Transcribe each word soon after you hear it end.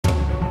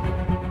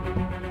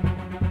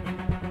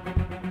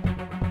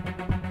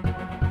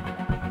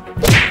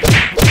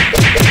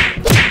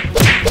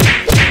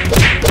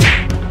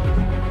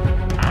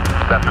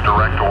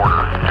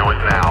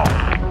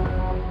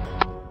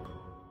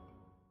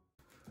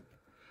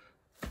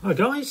Hi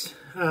guys,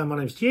 my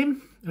name's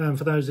Jim.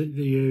 For those of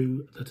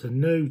you that are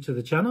new to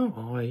the channel,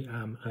 I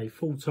am a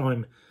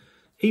full-time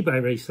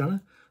eBay reseller.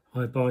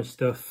 I buy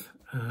stuff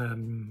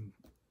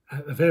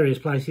at various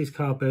places,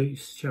 car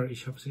boots, charity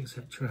shops,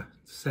 etc.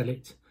 Sell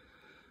it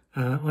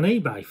on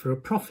eBay for a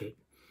profit.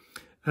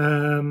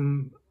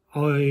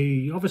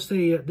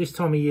 Obviously at this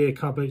time of year,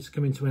 car boots are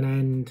coming to an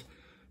end.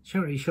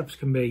 Charity shops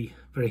can be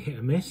very hit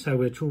and miss, so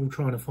we're all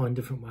trying to find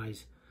different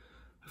ways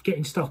of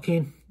getting stock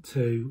in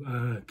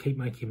to keep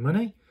making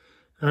money.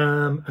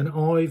 And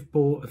I've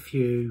bought a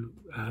few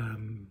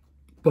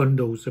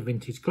bundles of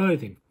vintage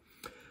clothing.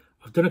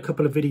 I've done a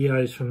couple of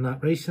videos from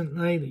that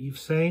recently that you've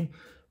seen.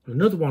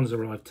 Another one's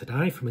arrived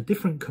today from a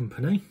different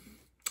company.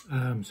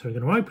 So we're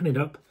going to open it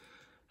up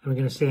and we're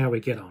going to see how we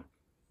get on.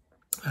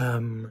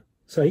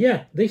 So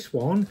yeah, this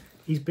one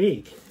is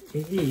big.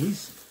 It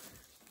is,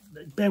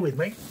 bear with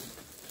me,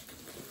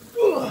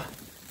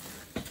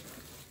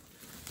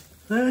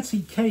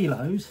 30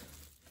 kilos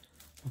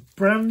of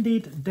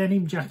branded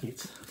denim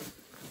jackets.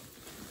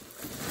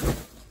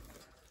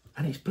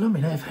 And it's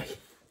blooming heavy.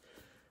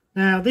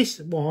 Now this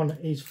one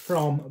is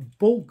from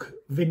Bulk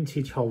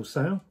Vintage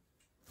Wholesale.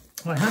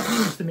 I have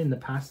used them in the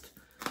past.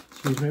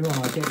 Excuse me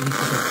while I get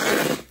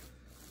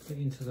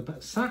into the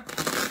sack.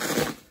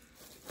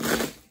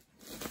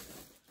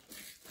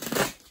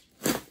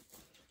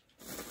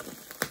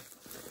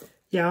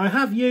 Yeah, I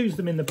have used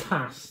them in the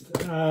past,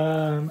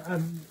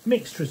 and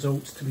mixed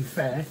results to be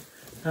fair,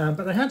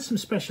 but they had some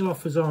special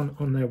offers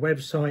on their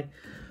website.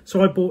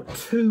 So I bought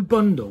two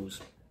bundles.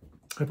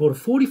 I bought a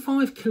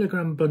 45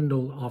 kilogram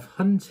bundle of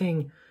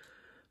hunting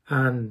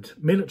and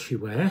military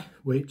wear,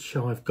 which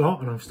I've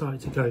got and I've started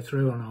to go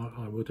through, and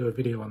I will do a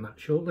video on that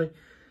shortly.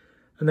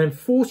 And then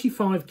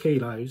 45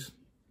 kilos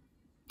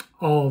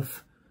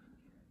of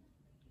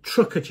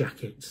trucker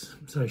jackets,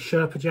 so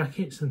Sherpa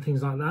jackets and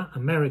things like that,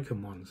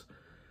 American ones.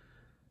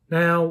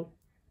 Now,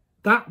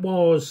 that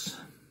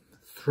was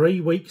 3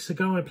 weeks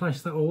ago I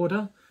placed that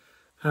order.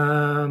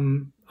 I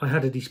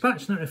had a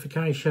dispatch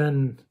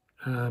notification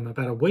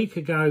about a week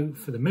ago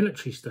for the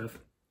military stuff,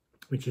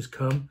 which has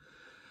come.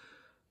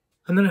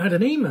 And then I had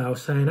an email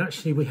saying,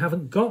 actually, we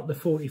haven't got the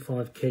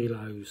 45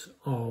 kilos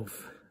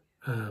of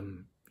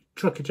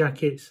trucker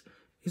jackets.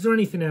 Is there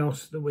anything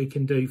else that we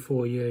can do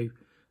for you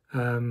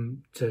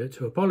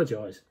to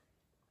apologise?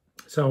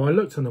 So I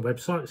looked on the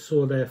website,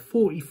 saw their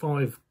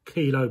 45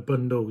 kilo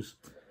bundles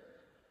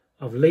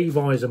of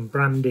Levi's and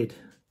branded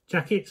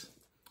jackets.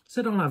 I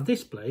said, I'll have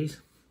this, please.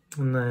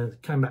 And they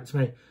came back to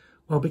me,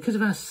 well, because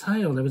of our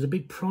sale, there was a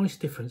big price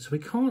difference. So we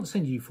can't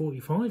send you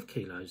 45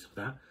 kilos of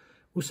that.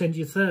 We'll send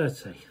you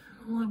 30.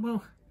 I'm like,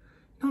 well,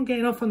 you're not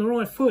getting off on the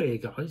right foot here,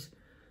 guys.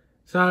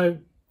 So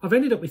I've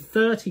ended up with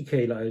 30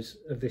 kilos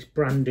of this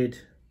branded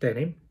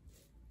denim.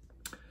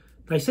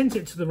 They sent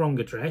it to the wrong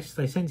address.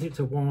 They sent it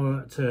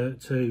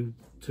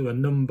to a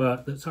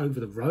number that's over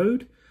the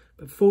road.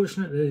 But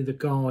fortunately, the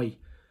guy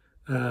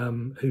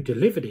who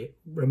delivered it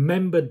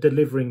remembered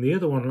delivering the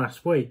other one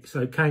last week,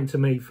 so came to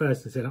me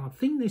first and said, I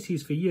think this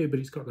is for you, but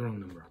it's got the wrong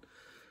number on.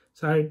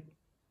 So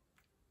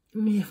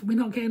yeah, we're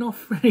not getting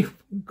off very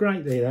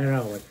great there,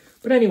 are we?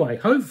 But anyway,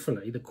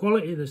 hopefully the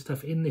quality of the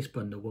stuff in this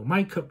bundle will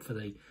make up for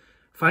the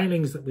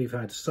failings that we've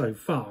had so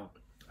far,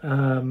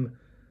 and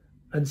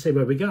see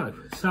where we go.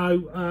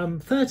 So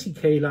 30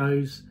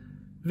 kilos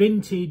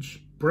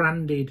vintage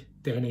branded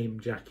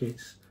denim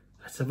jackets.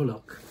 Let's have a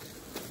look.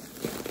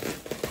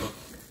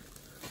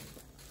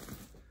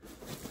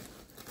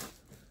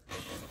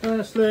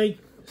 Firstly,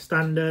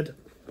 standard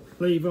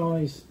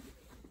Levi's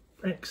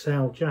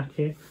XL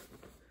jacket.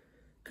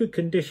 Good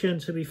condition,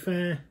 to be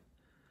fair.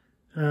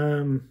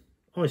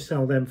 I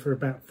sell them for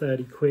about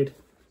 30 quid,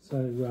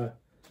 so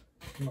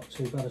not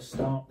too bad a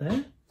start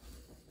there.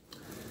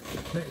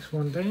 Next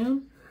one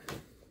down.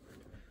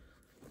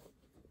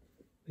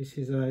 This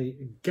is a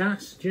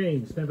Gas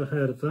jeans, never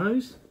heard of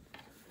those.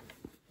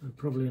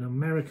 Probably an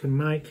American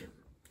make.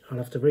 I'll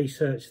have to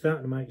research that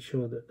and make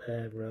sure that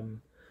they're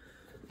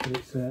that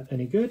it's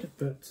any good,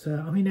 but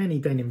I mean, any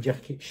denim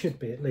jacket should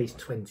be at least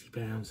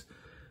 £20,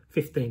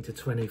 15 to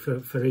 20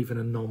 for even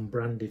a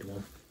non-branded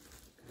one.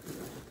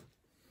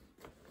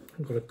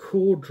 I've got a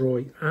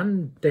corduroy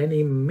and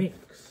denim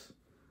mix,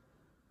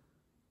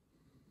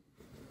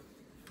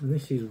 and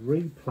this is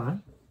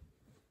replay.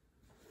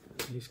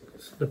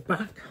 The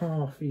back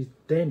half is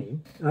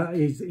denim,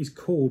 is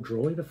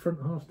corduroy, the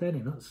front half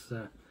denim. That's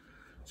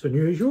it's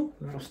unusual.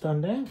 That'll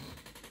stand out.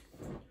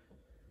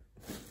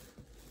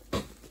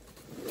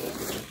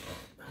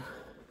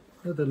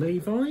 Other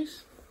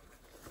Levi's,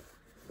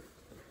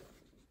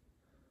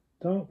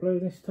 dark blue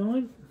this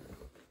time.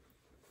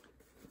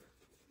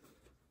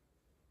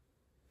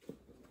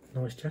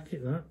 Nice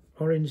jacket, that.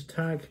 Orange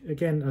tag,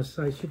 again, as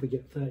I say, should we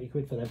get 30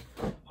 quid for them?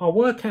 I'll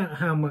work out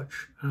how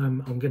much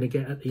I'm going to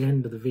get at the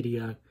end of the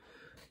video,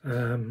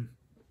 and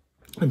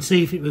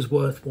see if it was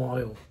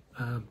worthwhile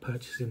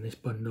purchasing this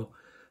bundle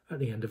at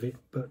the end of it.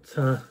 But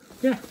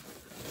yeah,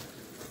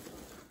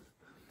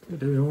 we're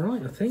doing all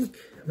right, I think.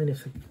 I mean,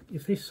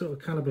 if this sort of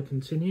calibre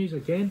continues,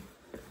 again,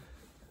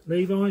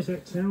 Levi's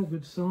XL,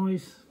 good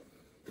size.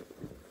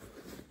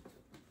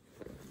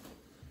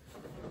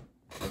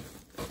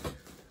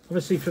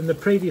 Obviously from the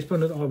previous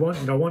bundle that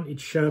I wanted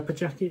Sherpa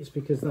jackets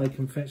because they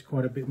can fetch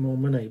quite a bit more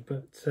money,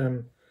 but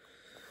we're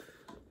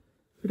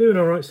doing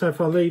all right so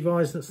far.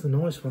 Levi's, that's the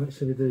nice one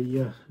actually, with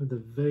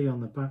the V on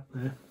the back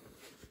there.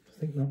 I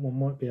think that one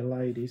might be a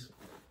ladies,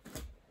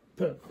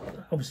 but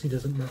that obviously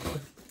doesn't matter.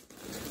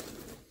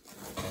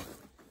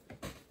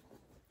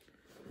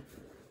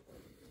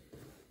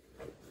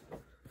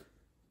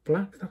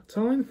 Black that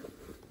time.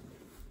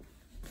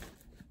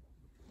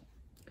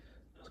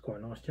 That's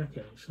quite a nice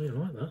jacket actually, I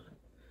like that.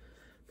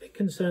 Bit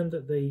concerned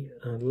that the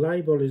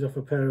label is off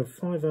a pair of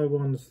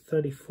 501s,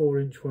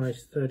 34-inch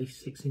waist,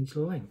 36-inch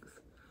length.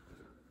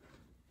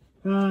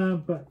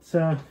 But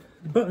the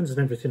buttons and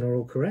everything are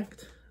all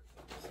correct,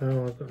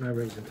 so I've got no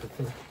reason to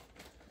think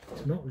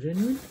it's not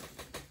genuine.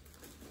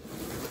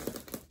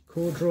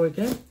 Corduroy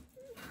again.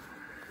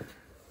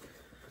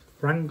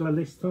 Wrangler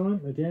this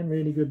time, again,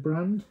 really good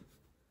brand.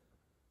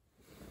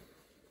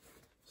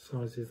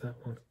 Size is that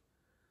one?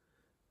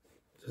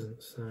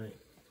 Doesn't say.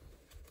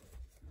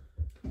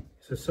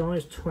 It's a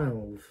size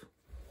 12.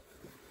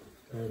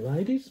 So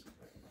ladies.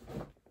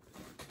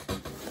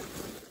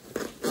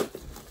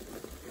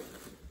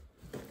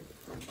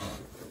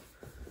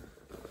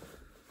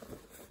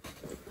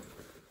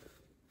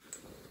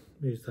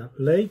 Use that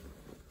Lee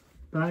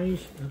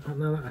beige.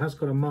 Now that has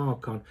got a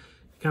mark on. You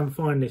can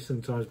find this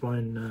sometimes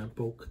buying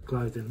bulk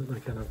clothing that they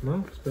can have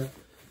marks, but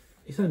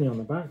it's only on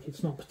the back.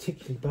 It's not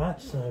particularly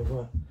bad,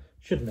 so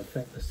shouldn't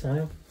affect the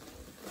sale.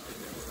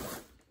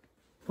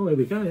 Oh, here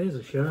we go. Here's a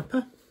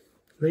Sherpa.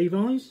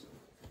 Levi's.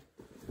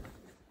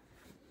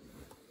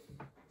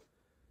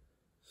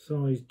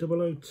 Size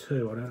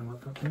 002. I don't know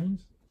what that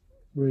means.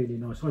 Really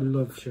nice. I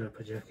love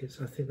Sherpa jackets.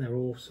 I think they're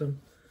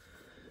awesome.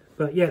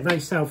 But yeah, they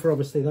sell for,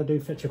 obviously, they do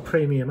fetch a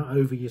premium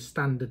over your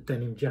standard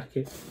denim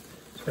jacket,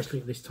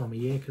 especially at this time of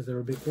year because they're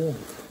a bit warm.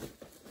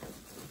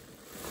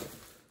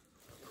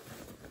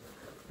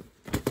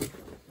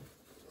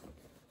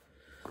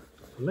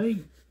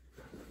 Lee.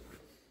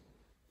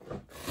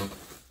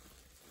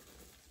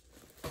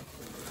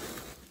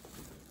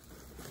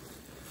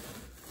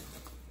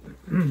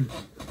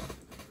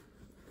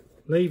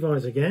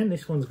 Levi's again.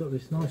 This one's got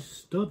this nice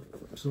stud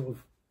sort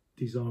of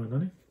design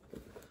on it,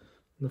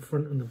 on the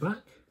front and the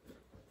back.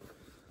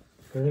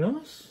 Very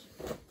nice.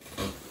 So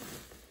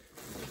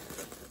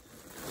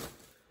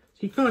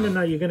you kind of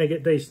know you're going to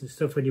get decent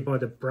stuff when you buy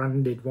the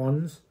branded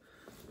ones.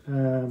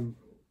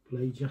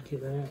 Lee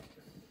jacket there.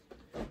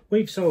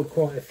 We've sold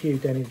quite a few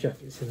denim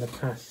jackets in the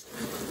past.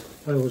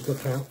 I always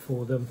look out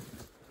for them.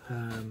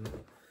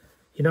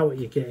 You know what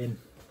you're getting,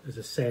 as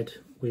I said,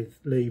 with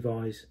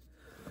Levi's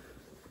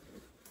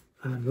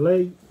and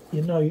Lee.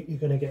 You know you're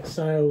going to get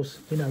sales,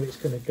 you know it's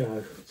going to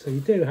go. So you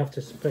do have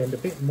to spend a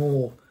bit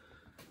more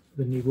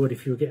than you would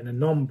if you were getting a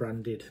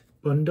non-branded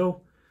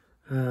bundle.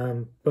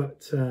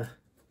 But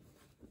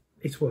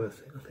it's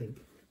worth it, I think.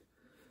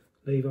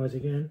 Levi's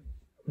again,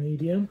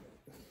 medium.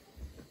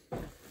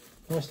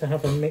 Nice to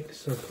have a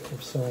mix of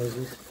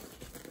sizes.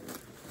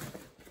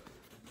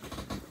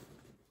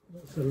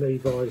 That's a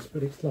Levi's,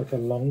 but it's like a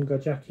longer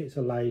jacket. It's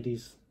a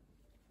ladies'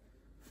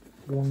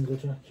 longer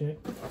jacket.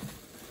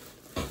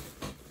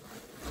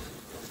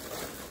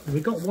 And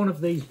we got one of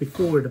these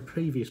before in a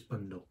previous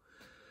bundle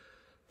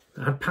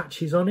that had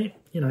patches on it,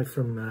 you know,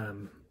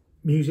 from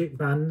music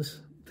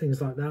bands,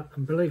 things like that.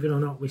 And believe it or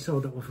not, we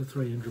sold that one for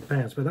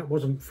 £300. But that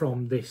wasn't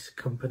from this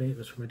company, it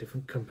was from a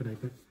different company.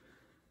 But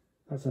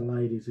that's a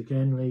ladies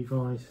again,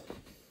 Levi's.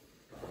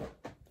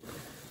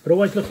 But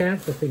always look out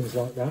for things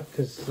like that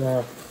because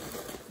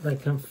they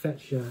can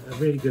fetch a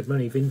really good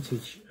money.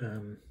 Vintage.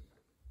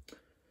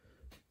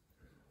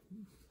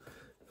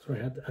 Sorry,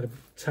 I had a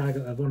tag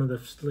of one of the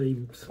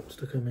sleeves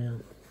stuck in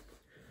there.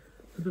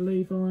 For the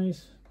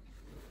Levi's.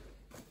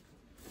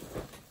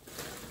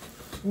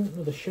 Oh,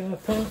 another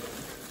Sherpa.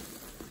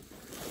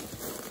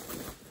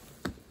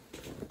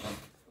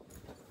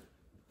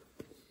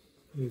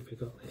 Who have we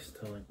got this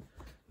time?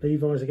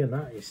 Levi's again.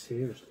 That is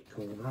seriously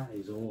cool. That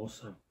is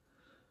awesome.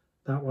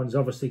 That one's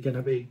obviously going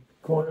to be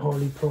quite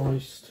highly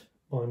priced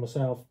by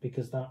myself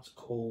because that's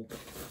cool.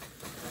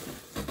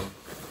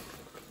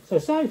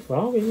 So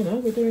far, you know,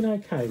 we're doing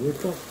okay.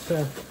 We've got,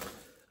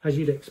 as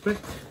you'd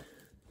expect,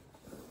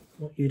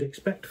 what you'd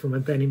expect from a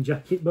denim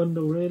jacket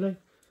bundle, really.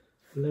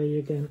 Lee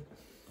again.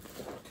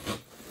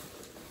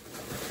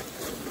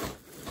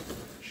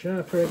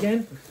 Sherpa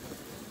again.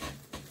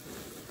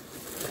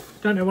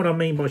 Don't know what I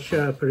mean by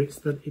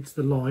Sherpa. It's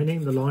the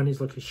lining. The lining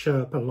is like a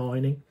Sherpa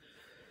lining.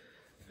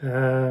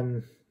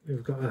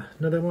 We've got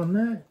another one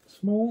there,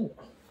 small.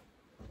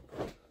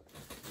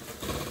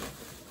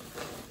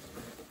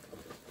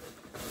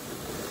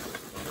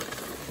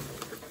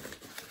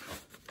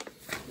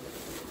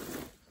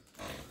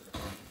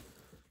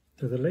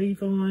 To the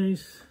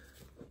Levi's,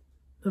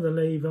 another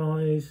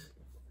Levi's.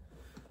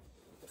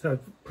 So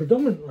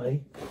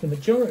predominantly, the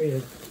majority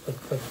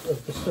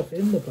of the stuff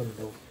in the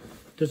bundle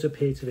does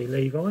appear to be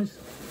Levi's,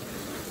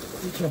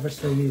 which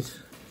obviously is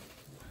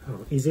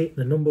Oh, is it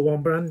the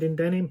 #1 brand in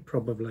denim?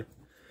 Probably.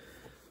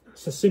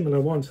 It's a similar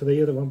one to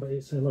the other one, but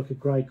it's like a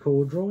grey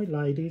corduroy,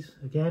 ladies,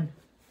 again.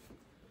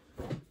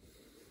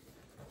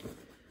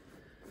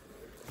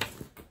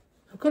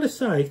 I've got to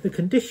say, the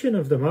condition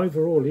of them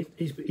overall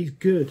is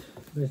good.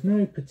 There's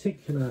no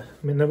particular,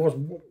 I mean, there was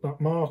that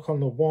mark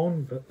on the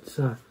one, but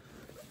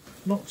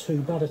not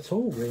too bad at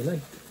all,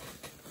 really.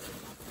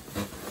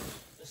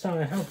 So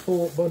I have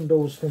bought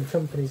bundles from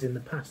companies in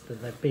the past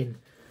and they've been,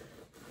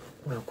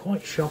 well,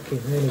 quite shocking,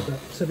 really. But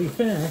to be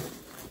fair,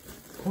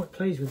 quite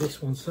pleased with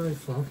this one so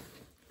far.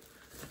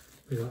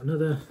 We've got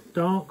another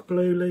dark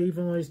blue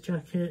Levi's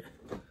jacket,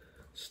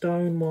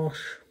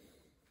 stonewash,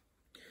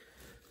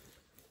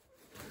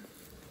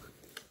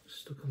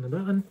 stuck on the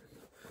button,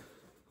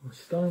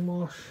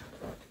 stonewash,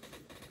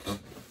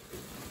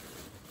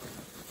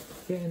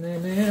 getting there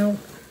now,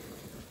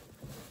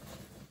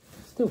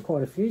 still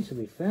quite a few to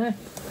be fair.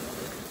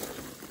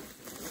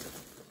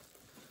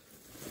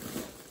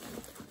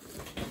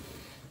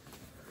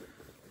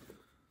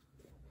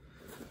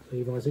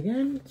 Levi's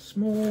again,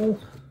 small.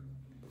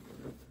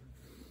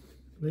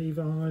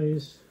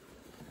 Levi's,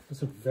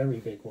 that's a very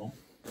big one.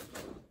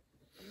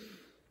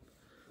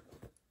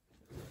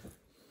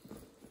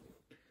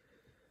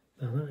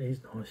 Now that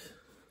is nice.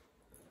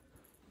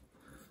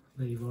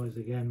 Levi's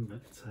again,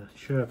 but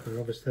Sherpa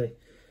obviously,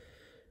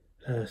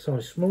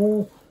 size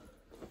small.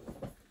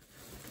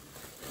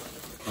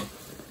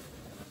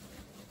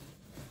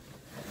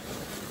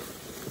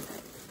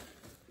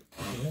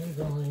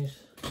 Levi's,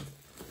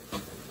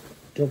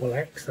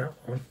 XX that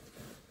one.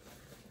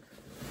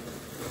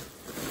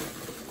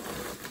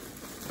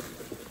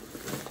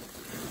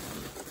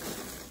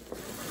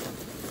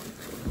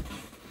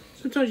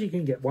 Sometimes you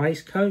can get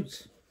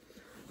waistcoats.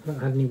 I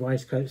haven't had any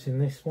waistcoats in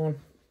this one.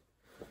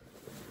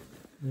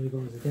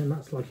 Levi's again,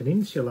 that's like an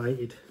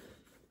insulated.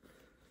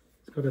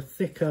 It's got a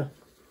thicker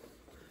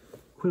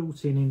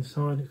quilting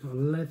inside. It's got a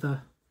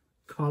leather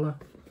collar.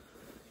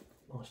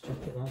 Nice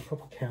jacket, that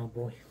proper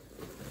cowboy.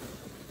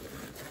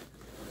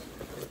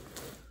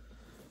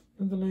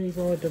 Another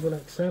Levi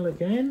XXL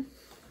again.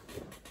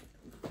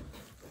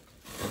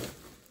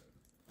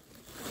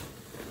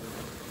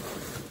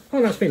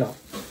 Oh, that's me lot.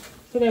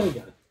 So there we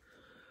go.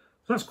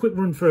 That's a quick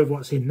run through of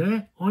what's in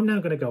there. I'm now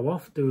going to go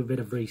off, do a bit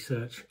of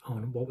research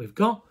on what we've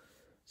got,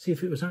 see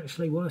if it was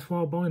actually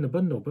worthwhile buying the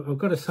bundle. But I've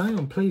got to say,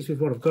 I'm pleased with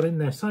what I've got in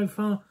there so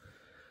far.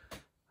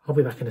 I'll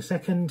be back in a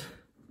second.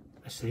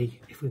 Let's see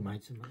if we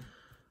made some money.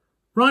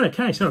 Right,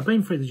 okay, so I've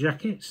been through the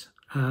jackets,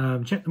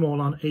 checked them all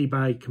on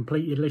eBay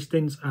completed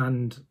listings,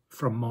 and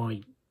from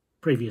my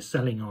previous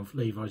selling of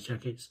Levi's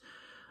jackets,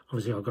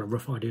 obviously I've got a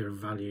rough idea of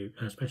value,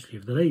 especially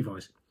of the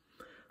Levi's.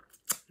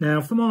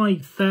 Now, for my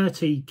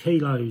 30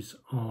 kilos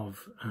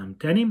of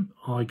denim,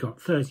 I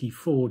got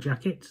 34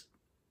 jackets.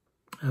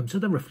 So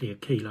they're roughly a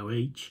kilo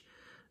each.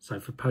 So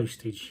for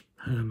postage,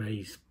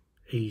 Hermes,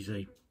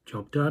 easy,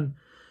 job done.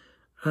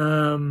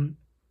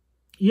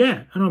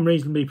 Yeah, and I'm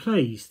reasonably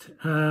pleased.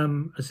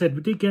 I said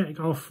we did get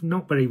off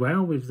not very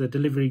well with the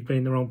delivery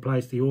being the wrong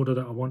place, the order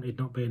that I wanted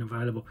not being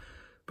available.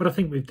 But I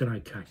think we've done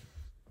okay.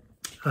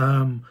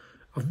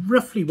 I've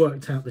roughly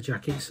worked out the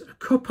jackets. A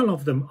couple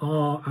of them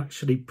are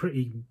actually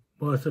pretty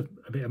worth a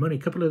bit of money. A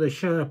couple of the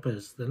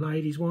Sherpas, the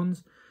ladies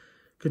ones,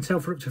 can sell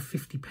for up to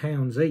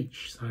 £50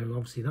 each. So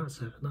obviously that's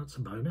a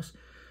bonus.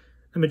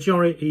 The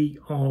majority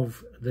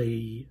of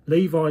the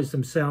Levi's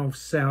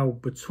themselves sell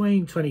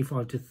between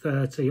 25 to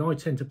 30. I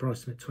tend to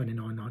price them at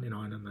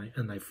 $29.99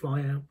 and they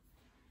fly out.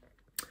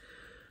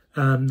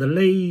 The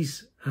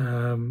Lee's,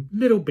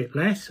 little bit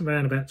less,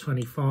 around about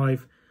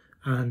 25.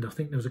 And I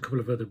think there was a couple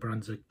of other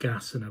brands of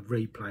Gas and a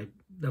Replay.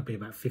 They'll be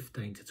about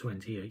 15 to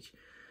 20 each.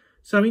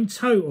 So in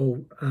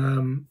total,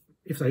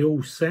 if they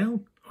all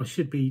sell, I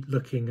should be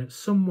looking at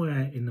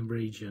somewhere in the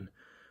region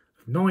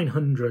of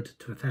 £900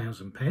 to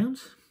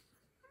 £1,000.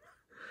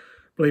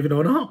 Believe it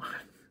or not.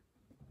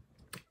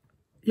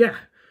 Yeah,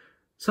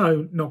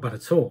 so not bad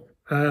at all.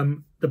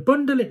 The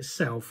bundle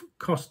itself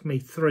cost me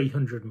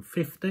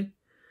 $350,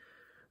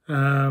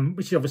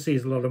 which obviously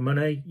is a lot of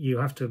money. You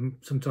have to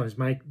sometimes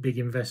make big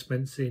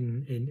investments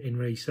in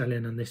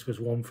reselling, and this was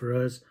one for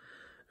us.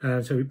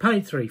 So we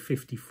paid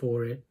 $350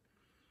 for it.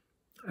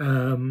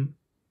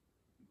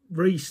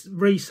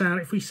 Resale,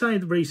 if we say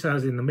the resale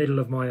is in the middle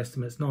of my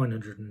estimates,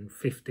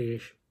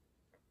 950-ish.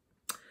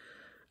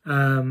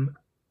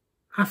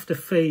 After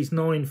fees,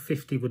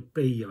 950 would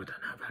be, I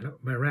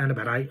don't know, around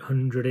about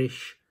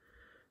 800-ish.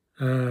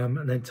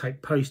 And then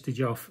take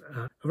postage off,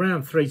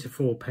 around £3 to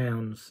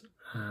 £4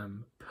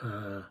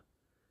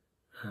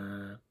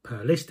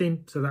 per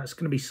listing. So that's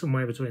going to be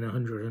somewhere between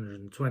 £100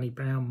 and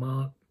 £120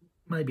 mark,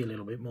 maybe a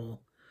little bit more.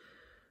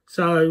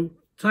 So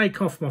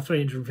take off my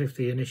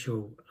 350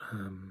 initial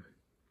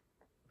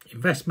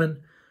investment.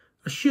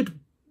 I should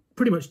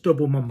pretty much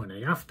double my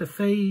money. After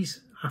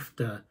fees,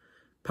 after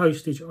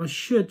postage, I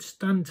should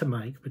stand to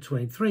make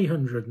between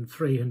 300 and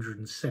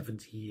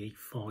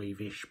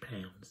 375-ish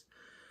pounds.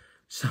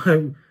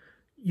 So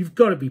you've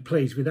got to be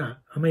pleased with that.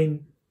 I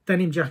mean,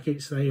 denim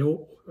jackets, they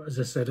all, as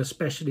I said,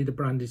 especially the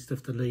branded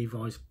stuff, the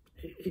Levi's,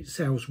 it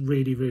sells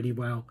really, really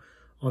well.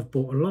 I've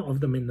bought a lot of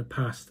them in the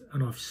past,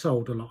 and I've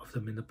sold a lot of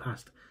them in the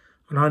past,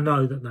 and I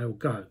know that they will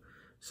go.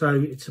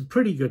 So it's a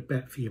pretty good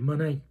bet for your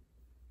money.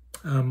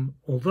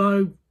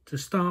 Although to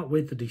start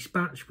with, the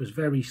dispatch was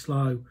very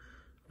slow.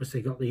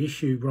 Obviously got the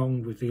issue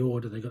wrong with the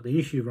order, they got the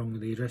issue wrong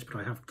with the address, but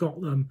I have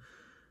got them,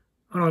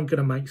 and I'm going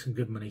to make some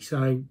good money.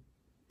 So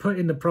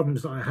putting the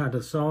problems that I had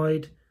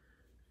aside,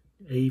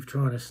 Eve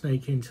trying to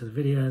sneak into the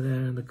video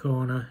there in the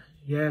corner,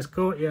 yes,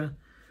 caught you.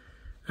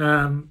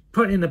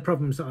 Putting the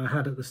problems that I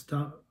had at the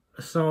start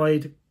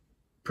aside,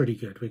 pretty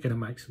good. We're going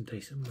to make some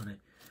decent money.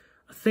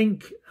 I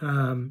think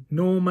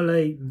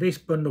normally this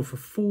bundle for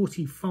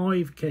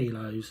 45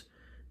 kilos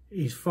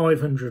is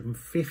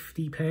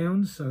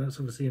 £550, so that's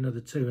obviously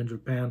another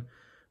 £200,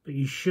 but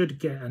you should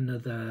get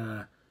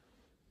another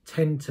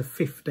 10 to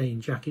 15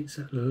 jackets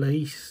at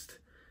least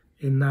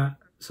in that,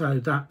 so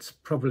that's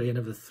probably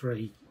another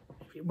three.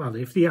 Well,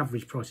 if the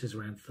average price is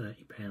around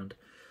 £30,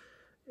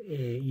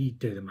 you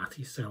do the math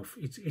yourself.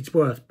 It's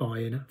worth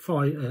buying. At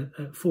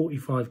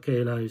 45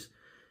 kilos,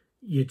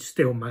 you'd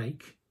still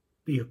make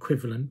the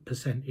equivalent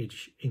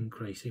percentage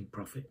increase in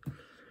profit.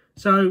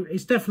 So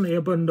it's definitely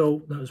a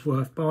bundle that's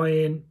worth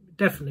buying.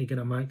 Definitely going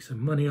to make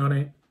some money on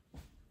it.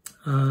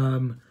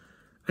 And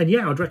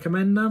yeah, I'd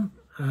recommend them.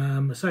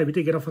 I say we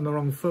did get off on the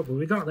wrong foot, but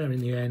we got there in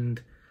the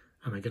end,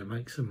 and we're going to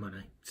make some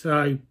money.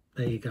 So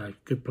there you go.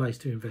 Good place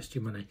to invest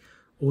your money.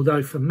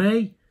 Although for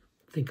me,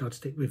 I think I'd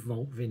stick with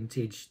Vault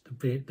Vintage.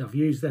 I've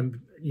used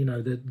them, you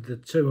know, the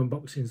two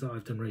unboxings that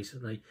I've done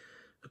recently.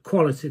 The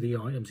quality of the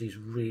items is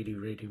really,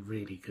 really,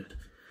 really good.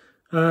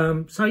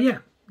 So yeah,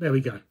 there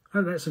we go.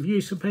 Hope that's of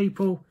use for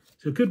people.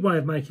 It's a good way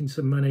of making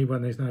some money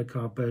when there's no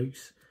car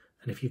boots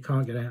and if you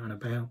can't get out and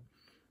about.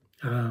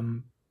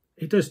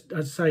 It does,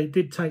 I'd say, it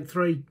did take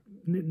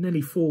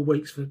nearly 4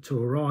 weeks for it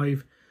to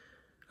arrive.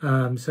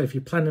 So if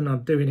you're planning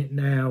on doing it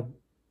now,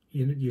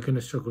 you're going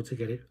to struggle to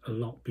get it a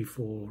lot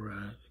before,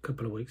 a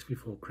couple of weeks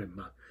before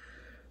Crimber.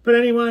 But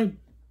anyway,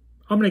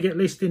 I'm going to get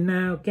listing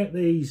now, get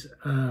these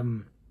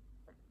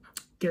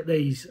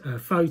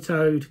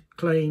photoed,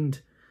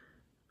 cleaned,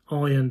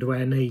 ironed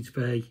where needs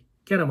be,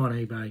 get them on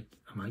eBay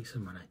and make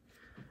some money.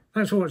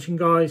 Thanks for watching,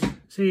 guys.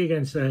 See you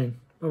again soon.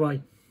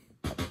 Bye-bye.